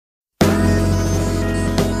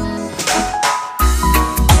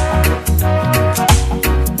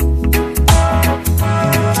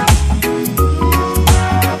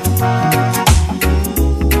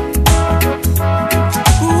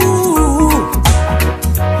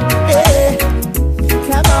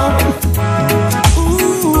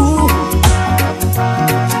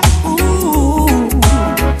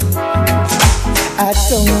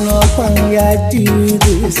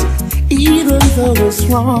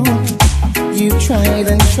wrong. You tried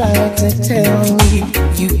and tried to tell me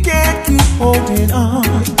you can't keep holding on.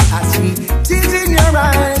 I see tears in your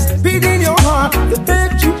eyes, beating your heart, the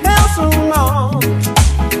hurt you held so long.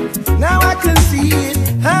 Now I can see it,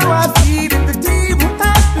 how I feel it, the table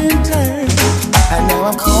has been turned. And now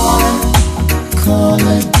I'm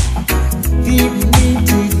calling, didn't mean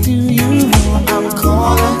to do you wrong. I'm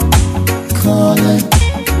calling,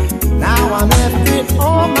 now I'm left it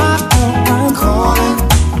on my own. I'm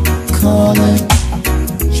calling,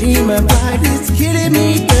 dream about is killing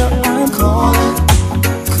me, girl. I'm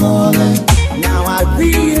calling, now I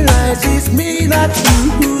realize it's me, not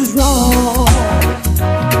you who's wrong.